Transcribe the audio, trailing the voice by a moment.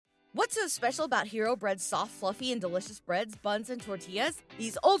What's so special about Hero Bread's soft, fluffy, and delicious breads, buns, and tortillas?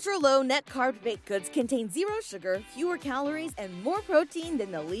 These ultra-low net-carb baked goods contain zero sugar, fewer calories, and more protein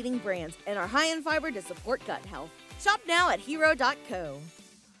than the leading brands, and are high in fiber to support gut health. Shop now at hero.co.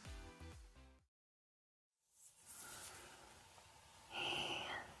 Hey,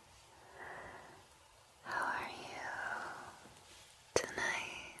 how are you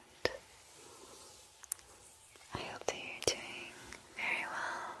tonight? I hope that you're doing very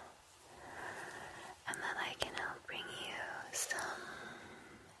well, and that I can help bring you some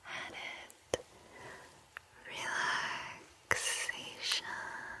added relaxation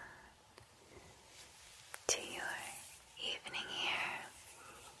to your evening here.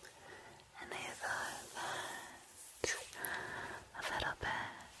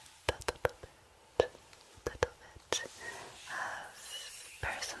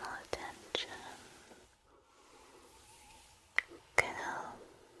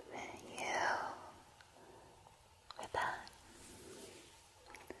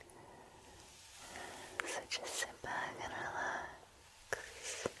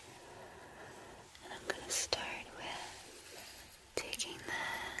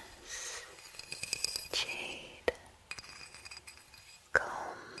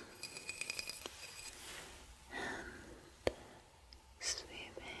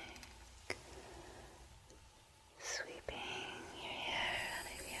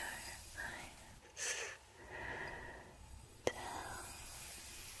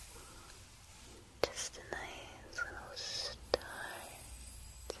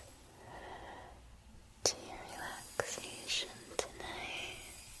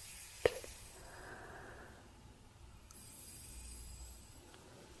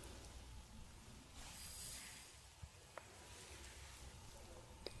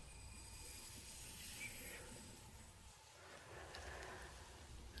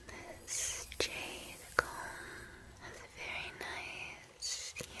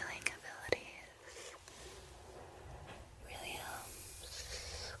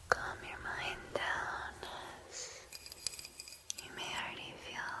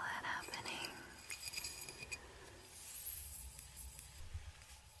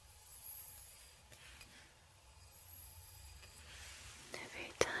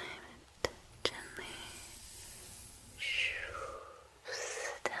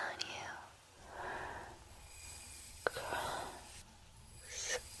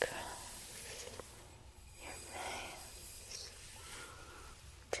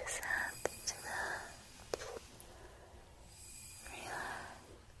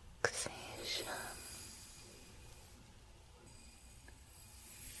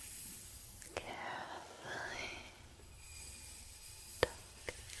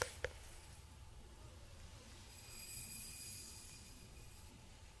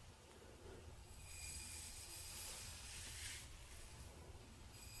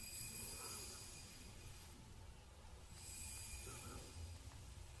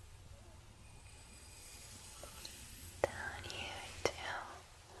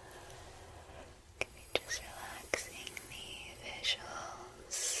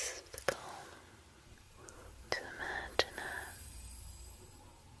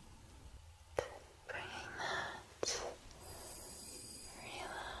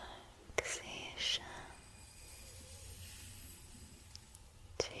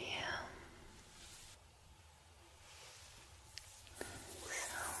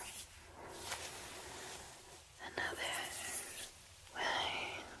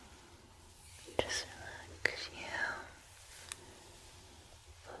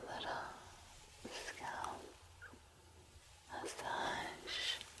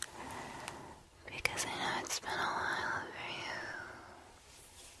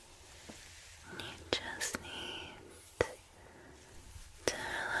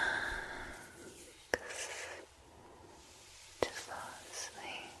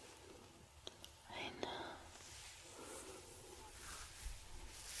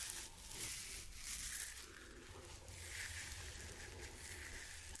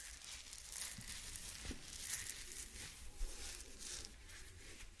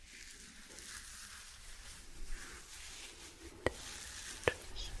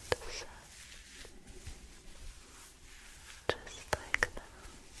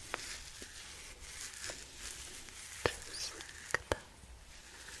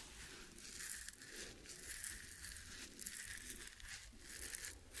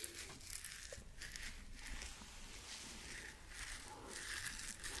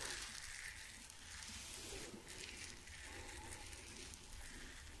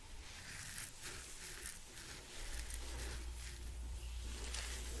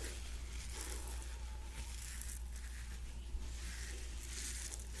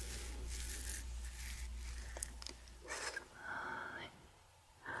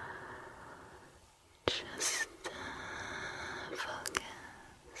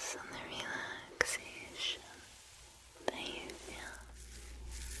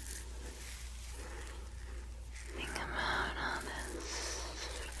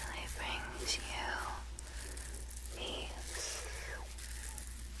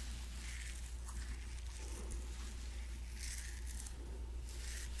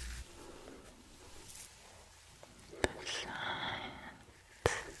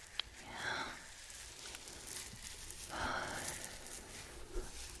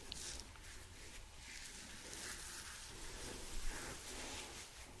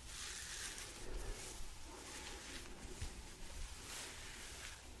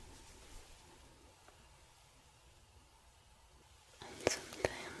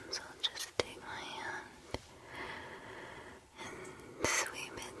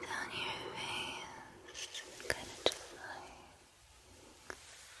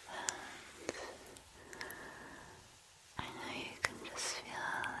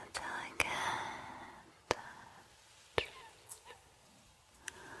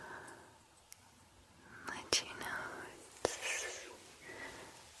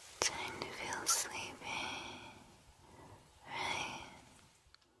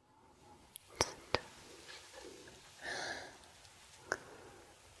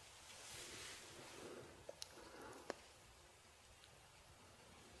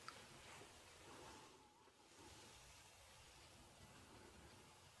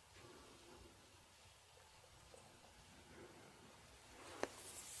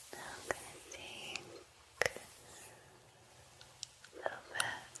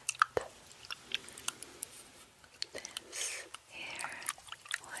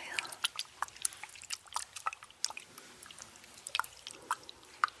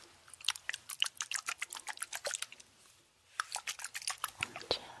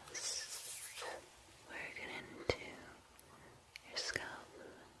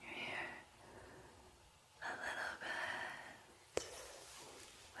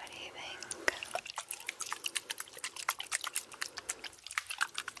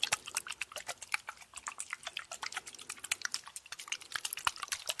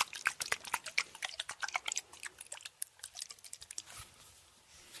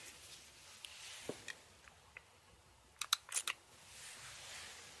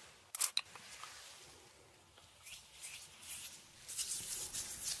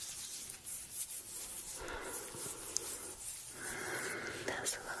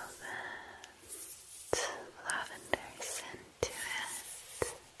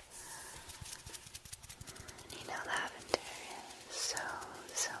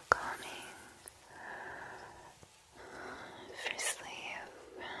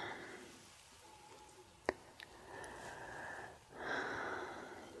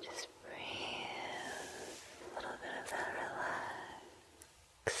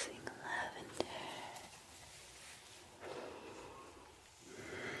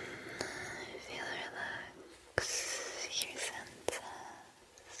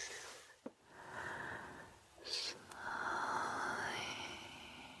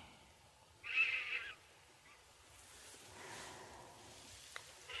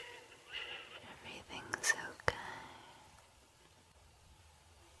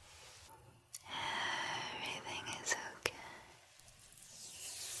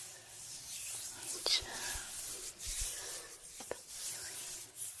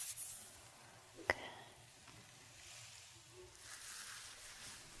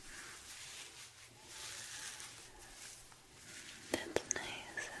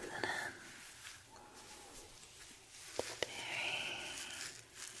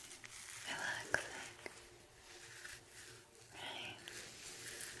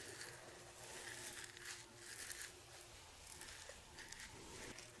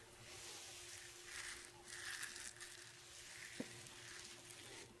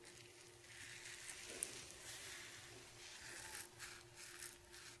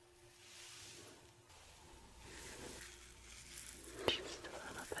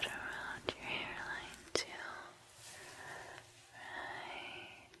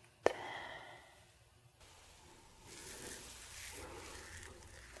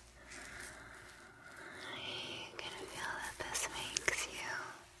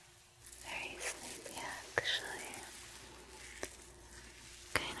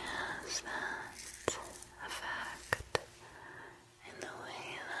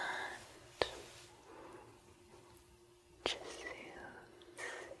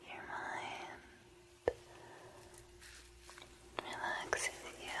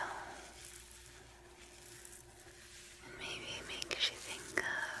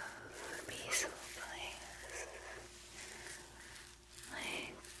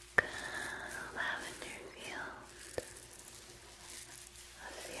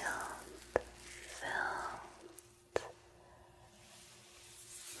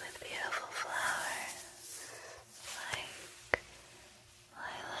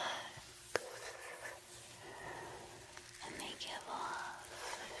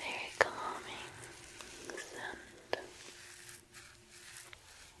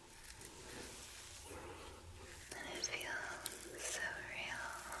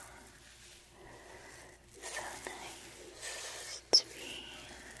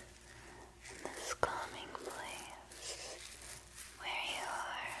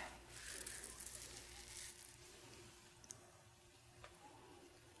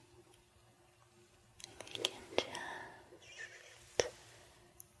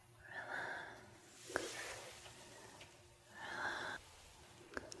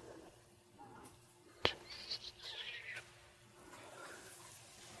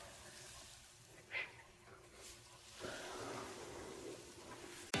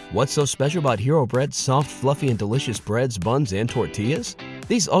 What's so special about Hero Bread's soft, fluffy, and delicious breads, buns, and tortillas?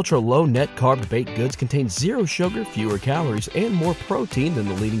 These ultra-low net-carb baked goods contain zero sugar, fewer calories, and more protein than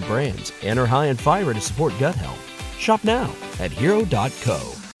the leading brands, and are high in fiber to support gut health. Shop now at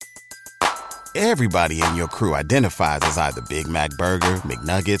hero.co. Everybody in your crew identifies as either Big Mac Burger,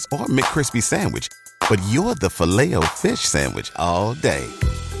 McNuggets, or McCrispy Sandwich. But you're the Filet-O-Fish Sandwich all day.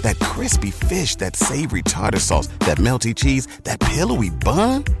 That crispy fish, that savory tartar sauce, that melty cheese, that pillowy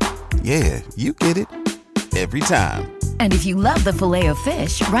bun. Yeah, you get it. Every time. And if you love the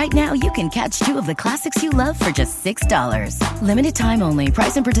Filet-O-Fish, right now you can catch two of the classics you love for just $6. Limited time only.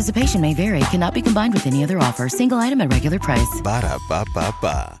 Price and participation may vary. Cannot be combined with any other offer. Single item at regular price.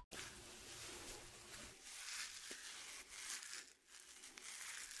 Ba-da-ba-ba-ba.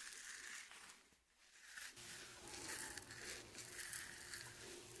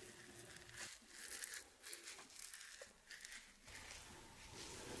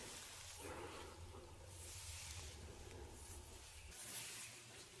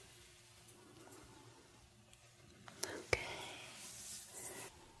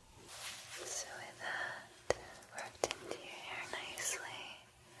 So with that worked into your hair nicely,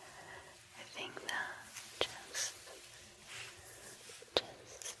 I think that just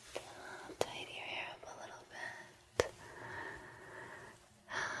tidy your hair up a little bit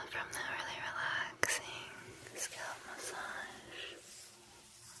from the really relaxing scalp massage.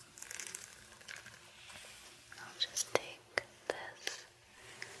 I'll just take this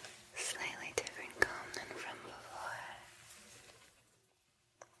slightly different comb than from before.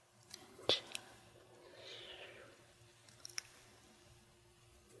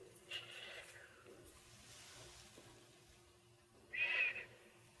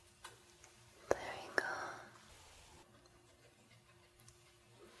 There we go.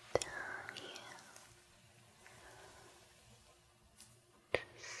 Down here.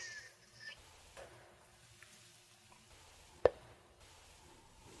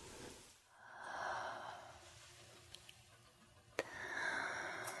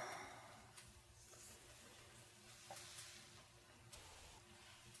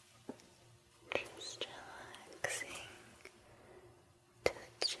 Just relaxing to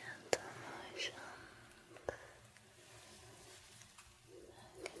the gentle motion back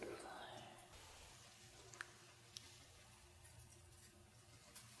and forth.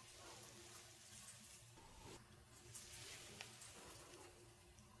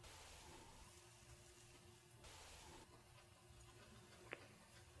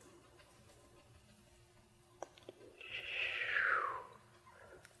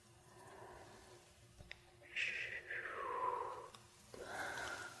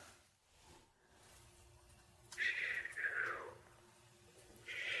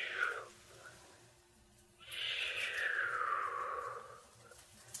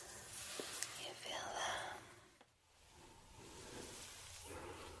 You feel that?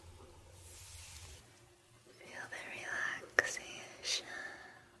 Feel the relaxation,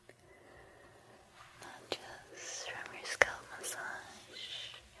 not just from your scalp massage,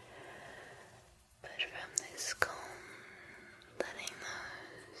 but from this comb, letting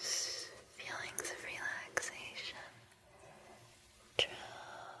those feelings of relaxation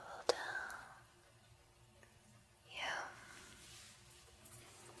travel down you.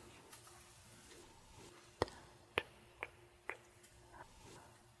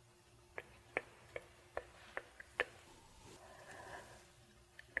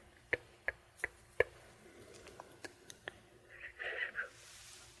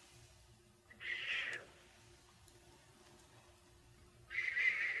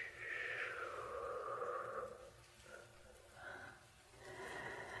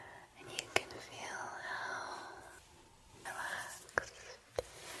 And you can feel how relaxed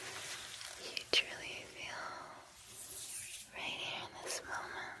you truly feel right here in this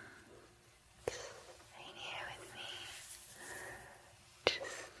moment, right here with me.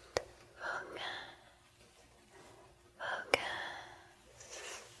 Just focus,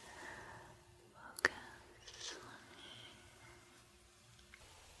 focus on me.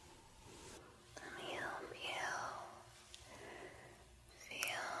 Let me help you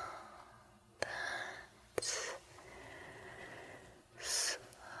feel that slow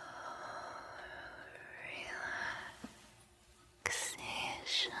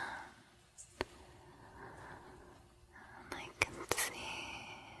relaxation. And I can see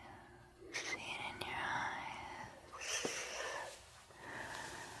it in your eyes.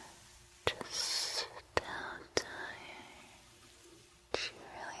 Just how tired you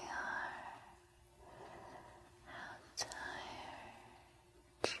really are. How tired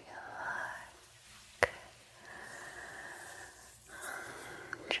you look.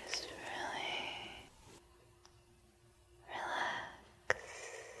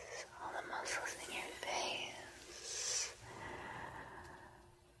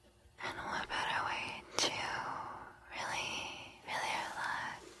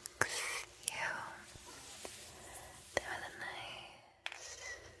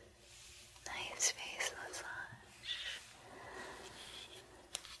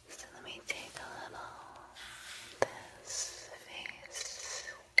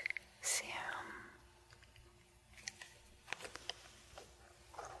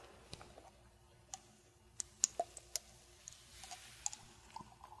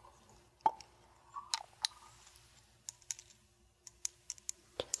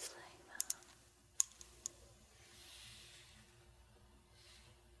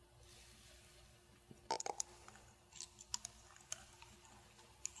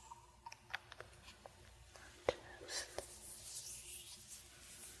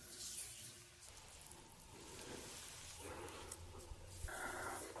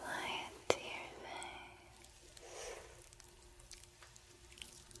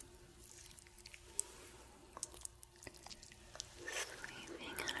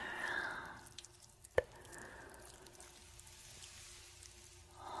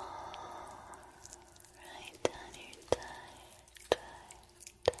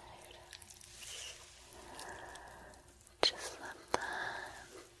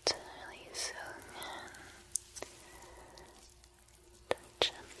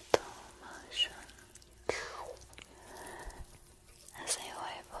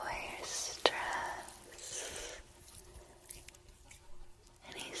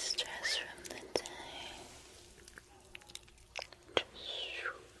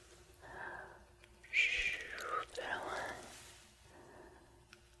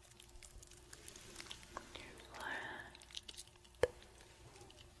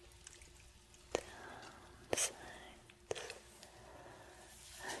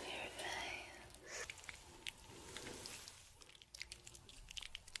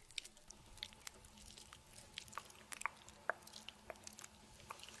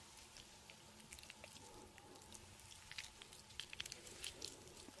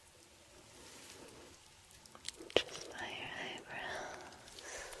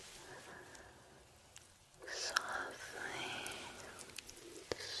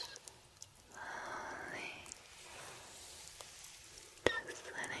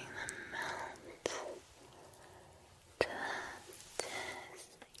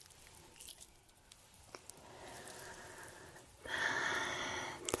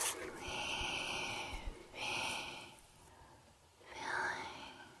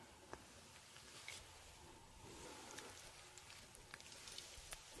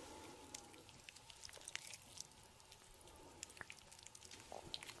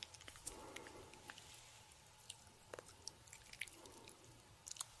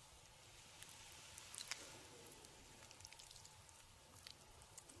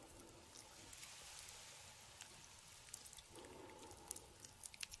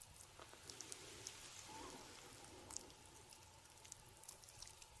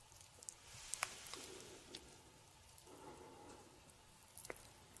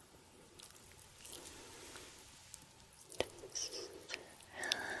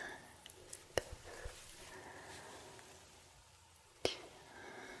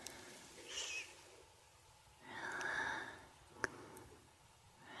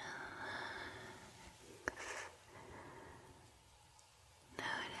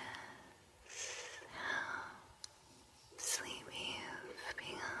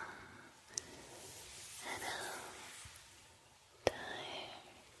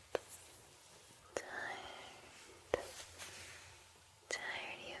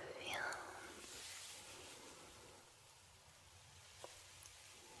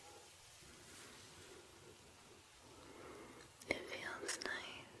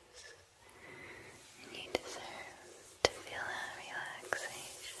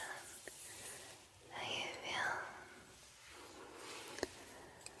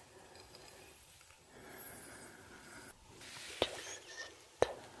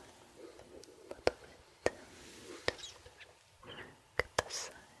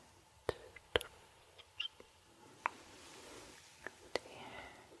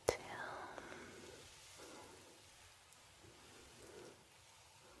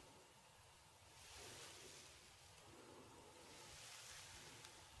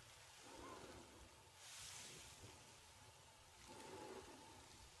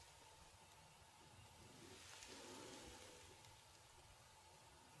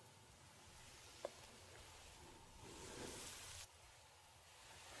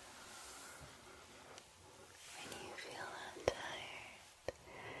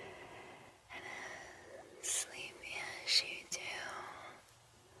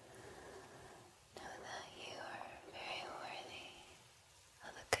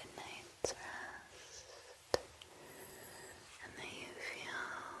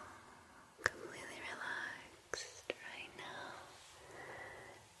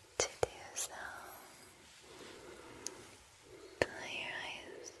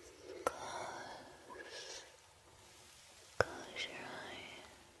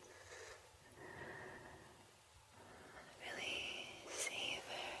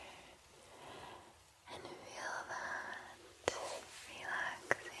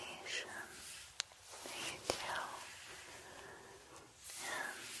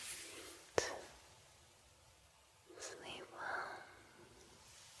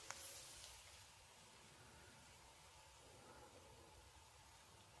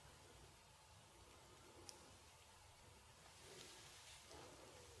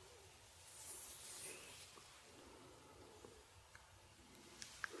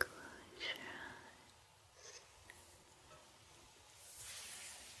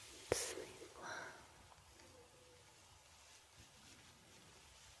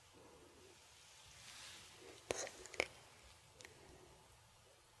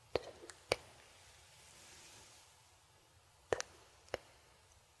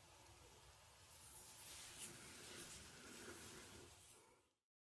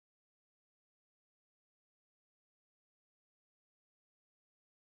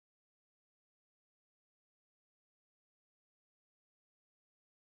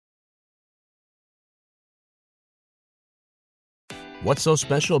 What's so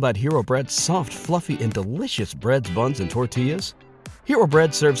special about Hero Bread's soft, fluffy, and delicious breads, buns, and tortillas? Hero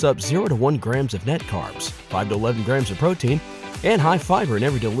Bread serves up 0 to 1 grams of net carbs, 5 to 11 grams of protein, and high fiber in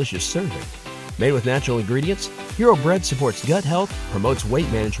every delicious serving. Made with natural ingredients, Hero Bread supports gut health, promotes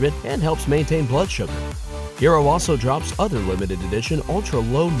weight management, and helps maintain blood sugar. Hero also drops other limited edition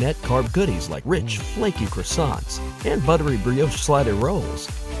ultra-low net carb goodies like rich, flaky croissants and buttery brioche slider rolls.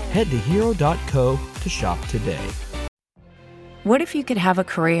 Head to hero.co to shop today. What if you could have a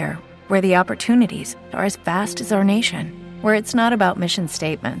career where the opportunities are as vast as our nation, where it's not about mission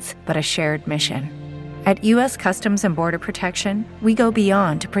statements, but a shared mission? At U.S. Customs and Border Protection, we go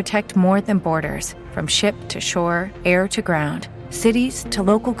beyond to protect more than borders. From ship to shore, air to ground, cities to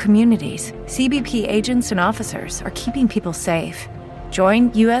local communities, CBP agents and officers are keeping people safe.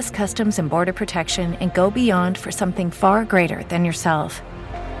 Join U.S. Customs and Border Protection and go beyond for something far greater than yourself.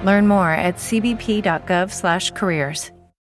 Learn more at cbp.gov/careers.